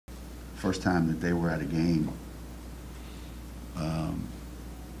first time that they were at a game,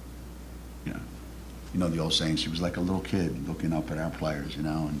 you know the old saying, she was like a little kid looking up at our players, you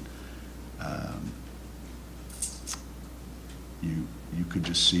know, and you could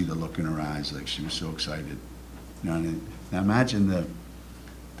just see the look in her eyes, like she was so excited. You know, and now imagine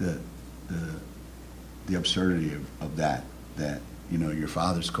the absurdity of that, you know, your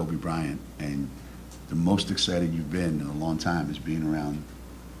father's Kobe Bryant, and the most excited you've been in a long time is being around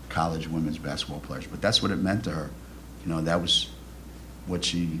college women's basketball players. But that's what it meant to her. You know, that was what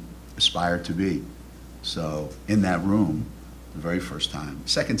she aspired to be. So in that room, the very first time,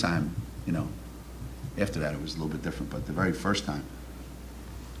 second time, you know, after that it was a little bit different, but the very first time,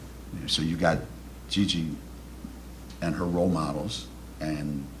 you know, so you got Gigi and her role models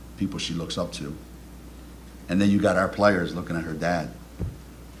and people she looks up to, and then you got our players looking at her dad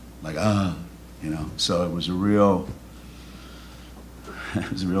like, you know. So it was a real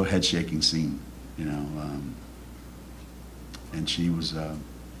head shaking scene, you know. And she was, you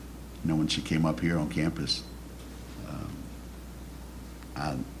know, when she came up here on campus,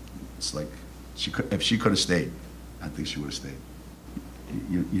 it's like if she could have stayed, I think she would have stayed.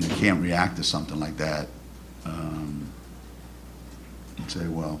 You can't react to something like that. You'd say,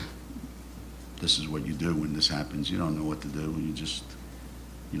 well, this is what you do when this happens. You don't know what to do.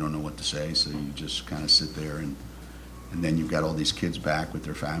 You don't know what to say, so you just kind of sit there, and then you've got all these kids back with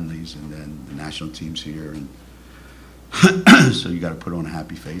their families, and then the national team's here, and so you got to put on a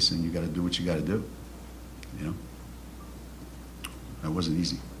happy face, and you got to do what you got to do. You know, that wasn't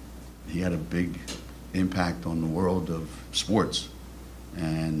easy. He had a big impact on the world of sports,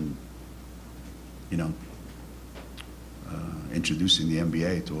 and you know, introducing the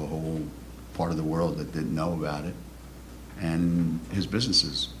NBA to a whole part of the world that didn't know about it, and his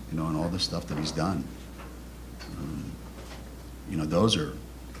businesses, you know, and all the stuff that he's done. You know, those are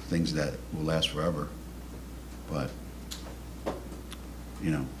things that will last forever. But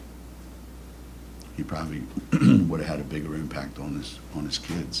you know, he probably would have had a bigger impact on his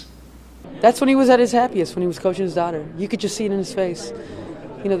kids. That's when he was at his happiest, when he was coaching his daughter. You could just see it in his face.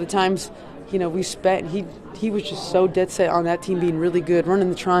 You know, the times, you know, we spent, he was just so dead set on that team being really good, running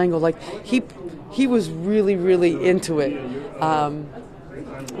the triangle. Like, he was really, really into it.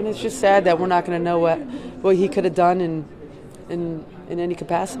 And it's just sad that we're not going to know what he could have done in any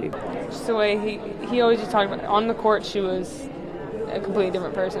capacity. Just the way he always just talked about, on the court she was a completely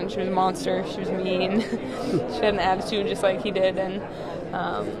different person. She was a monster. She was mean. She had an attitude just like he did, and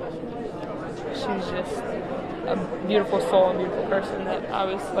she was just a beautiful soul, a beautiful person that I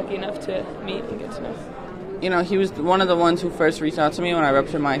was lucky enough to meet and get to know. You know, he was one of the ones who first reached out to me when I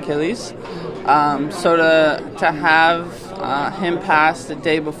ruptured my Achilles. So to have him pass the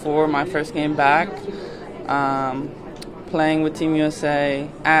day before my first game back, playing with Team USA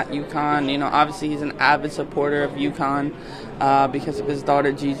at UConn, you know, obviously he's an avid supporter of UConn because of his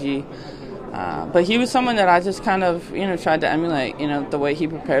daughter Gigi. But he was someone that I just kind of, you know, tried to emulate, you know, the way he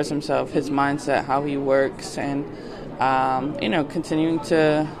prepares himself, his mindset, how he works, and, you know, continuing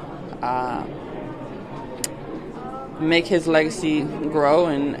to make his legacy grow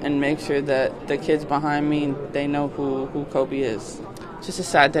and make sure that the kids behind me, they know who Kobe is. Just a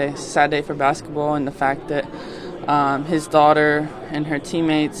sad day for basketball, and the fact that his daughter and her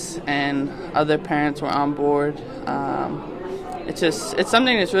teammates and other parents were on board. It's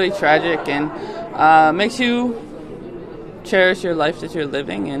something that's really tragic, and makes you cherish your life that you're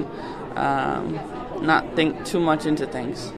living and not think too much into things.